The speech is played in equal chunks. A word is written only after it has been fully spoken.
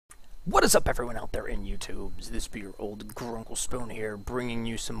What is up, everyone out there in YouTube? This be your old Grunkle Spoon here, bringing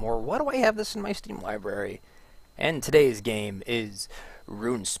you some more. Why do I have this in my Steam library? And today's game is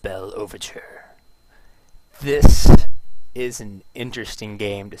Runespell Overture. This is an interesting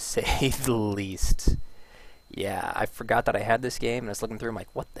game, to say the least. Yeah, I forgot that I had this game, and I was looking through, I'm like,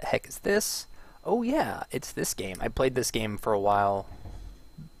 what the heck is this? Oh yeah, it's this game. I played this game for a while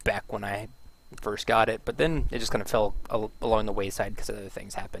back when I first got it, but then it just kind of fell along the wayside because other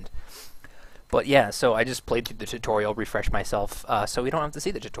things happened. But yeah, so I just played through the tutorial, refreshed myself, so we don't have to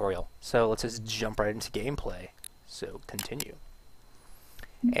see the tutorial. So let's just jump right into gameplay. So continue.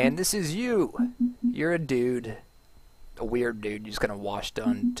 And this is you. You're a dude, a weird dude. You just kind of washed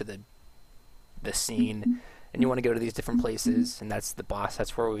onto the scene, and you want to go to these different places, and that's the boss.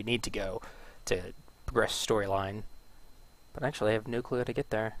 That's where we need to go to progress storyline. But actually, I have no clue how to get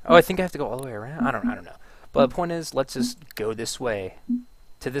there. Oh, I think I have to go all the way around. I don't know. But the point is, let's just go this way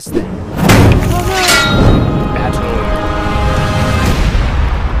to this thing. Battle.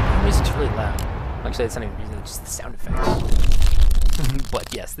 The music's really loud. Actually, it's not even music; it's just the sound effects.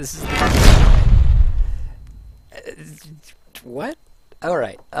 But yes, this is what? All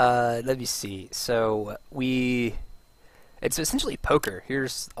right. Let me see. So it's essentially poker.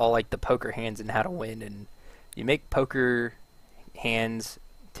 Here's all like the poker hands and how to win, and you make poker hands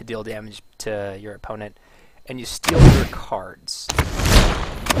to deal damage to your opponent, and you steal your cards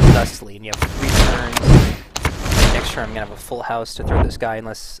thusly, and you have 3 turns. Next turn I'm gonna have a full house to throw this guy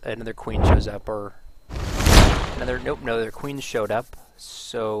unless another queen shows up, or no other queens showed up.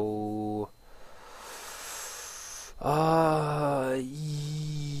 So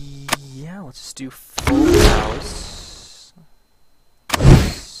yeah, let's just do full house.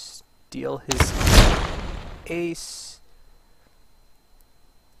 Steal his ace.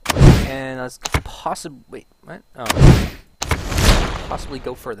 And let's possibly wait. What? Oh, possibly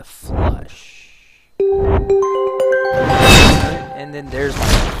go for the flush. And then there's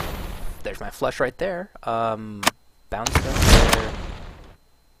my flush right there. Bounce that there.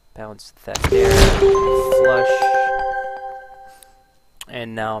 Bounce that there. Flush.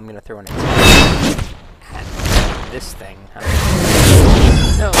 And now I'm gonna throw an attack at this thing.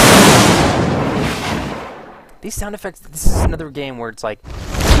 No. These sound effects, this is another game where it's like,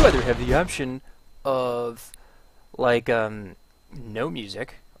 you either have the option of, like, no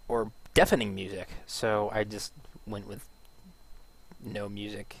music or deafening music. So I just went with no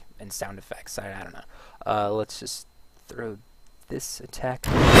music and sound effects. I don't know. Let's just throw this attack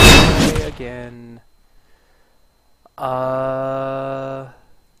away again.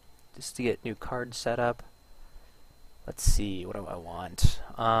 Just to get new cards set up. Let's see, what do I want?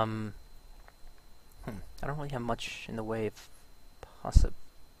 I don't really have much in the way of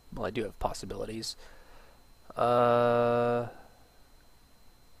well, I do have possibilities. I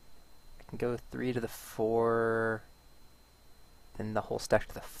can go 3 to the 4, then the whole stack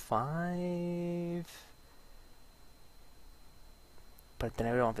to the 5. But then I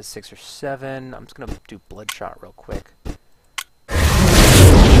don't know if it's 6 or 7. I'm just gonna do Bloodshot real quick.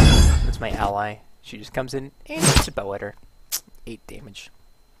 That's my ally. She just comes in and it's a bow at her. 8 damage.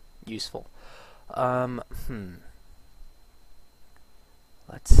 Useful.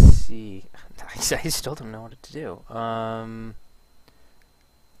 Let's see. I still don't know what to do. I'm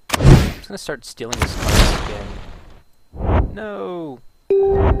just gonna start stealing this cards again. No.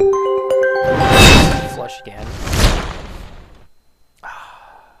 Flush again.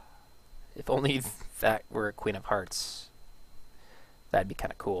 If only that were a Queen of Hearts. That'd be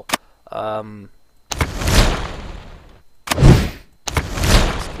kind of cool.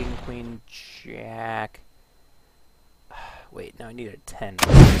 King, Queen, Jack. Wait, no, I need a 10.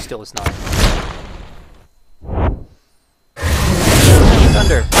 Still is not.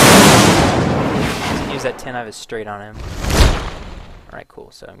 Thunder! Doesn't use that 10, I have a straight on him. Alright,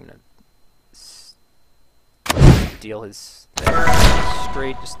 cool, so I'm gonna deal his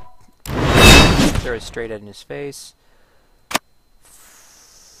straight, just throw it straight in his face.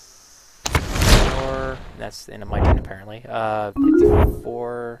 4, that's the end of my turn apparently.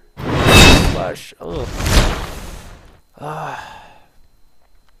 54, flush, ugh. I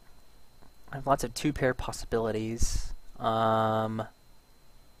have lots of 2-pair possibilities.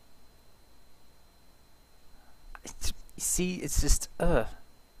 See, it's just, I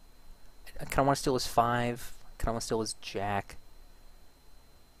kind of want to steal his 5. I kind of want to steal his Jack.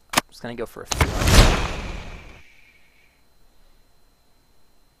 I'm just going to go for a flush.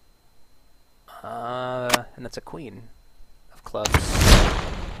 And that's a Queen of Clubs.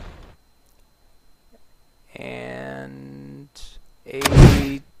 And a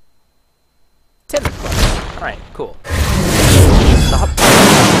 10 of Clubs. Alright, cool. Stop.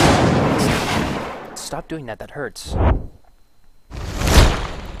 doing that. That hurts.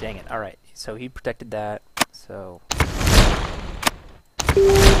 Dang it. Alright, so he protected that. So...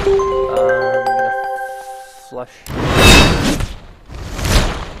 I'm gonna flush.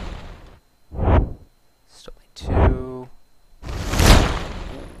 Still only 2.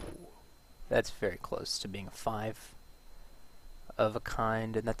 That's very close to being a 5 of a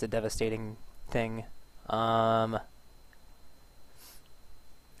kind, and that's a devastating thing. Let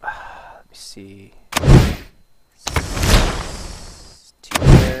me see. 2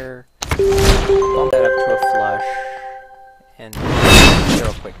 there. Bump that up to a flush. And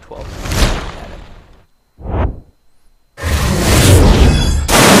real quick 12 at him.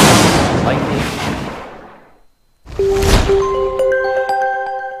 Lightning.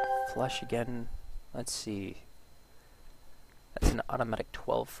 Flush again. Let's see. That's an automatic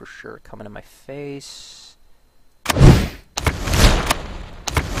 12 for sure coming in my face.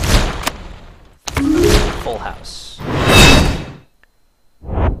 Full house.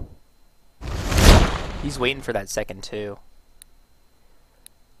 He's waiting for that second too.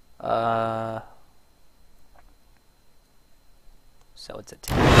 So it's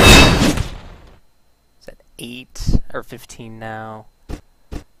attack. It's at 8 or 15 now.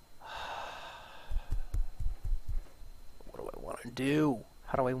 What do I want to do?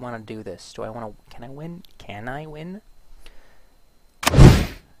 How do I want to do this? Do I want to? Can I win? Can I win?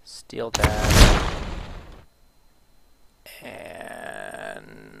 Steal that.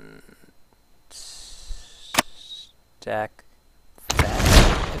 And stack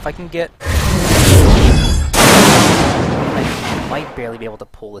that. If I can get... I might barely be able to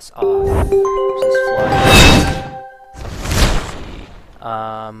pull this off. Just fly. Let's see.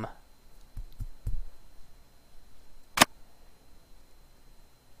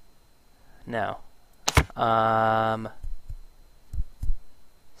 No.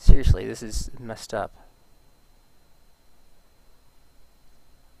 Seriously, this is messed up.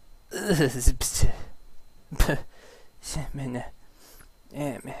 Let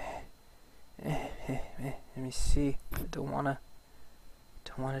me see. I don't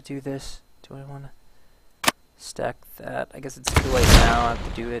wanna do this. Do I wanna stack that? I guess it's too late now. I have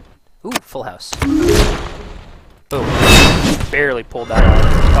to do it. Ooh, full house. Oh, barely pulled that out.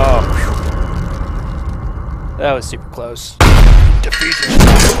 Oh, that was super close. Defeated.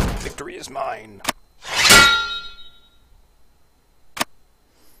 Victory is mine.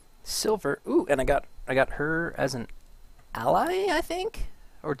 Silver. Ooh, and I got her as an ally, I think,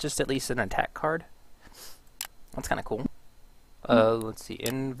 or just at least an attack card. That's kind of cool. Let's see,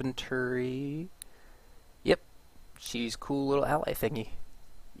 inventory. Yep, she's cool little ally thingy.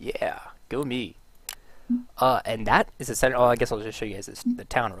 Yeah, go me. And that is a center. Oh, I guess I'll just show you guys the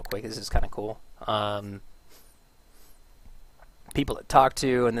town real quick. This is kind of cool. People to talk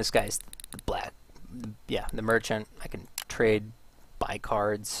to, and this guy's the merchant. I can trade, buy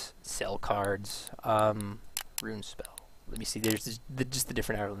cards, sell cards. Runespell. Let me see. There's just the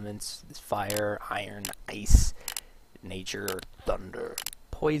different elements. There's fire, iron, ice, nature, thunder,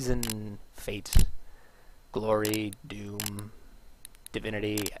 poison, fate, glory, doom,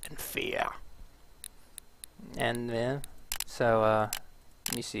 divinity, and fear. And so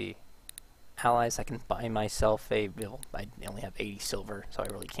let me see. Allies, I can buy myself a. Well, I only have 80 silver, so I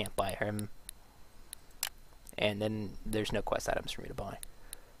really can't buy him. And then there's no quest items for me to buy.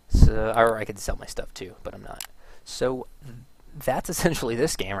 So, or I could sell my stuff too, but I'm not. So that's essentially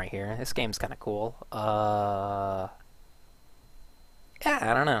this game right here. This game's kind of cool. Yeah,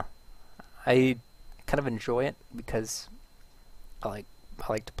 I don't know. I kind of enjoy it because I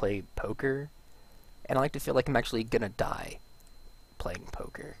like to play poker, and I like to feel like I'm actually gonna die playing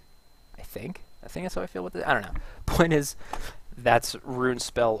poker. I think that's how I feel with it. I don't know. Point is, that's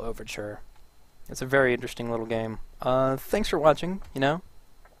Runespell Overture. It's a very interesting little game. Thanks for watching. You know,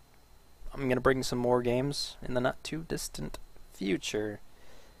 I'm gonna bring some more games in the not too distant future.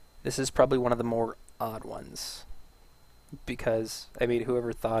 This is probably one of the more odd ones, because I mean,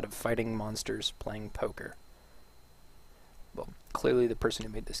 whoever thought of fighting monsters playing poker? Well, clearly the person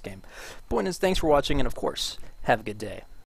who made this game. Point is, thanks for watching, and of course, have a good day.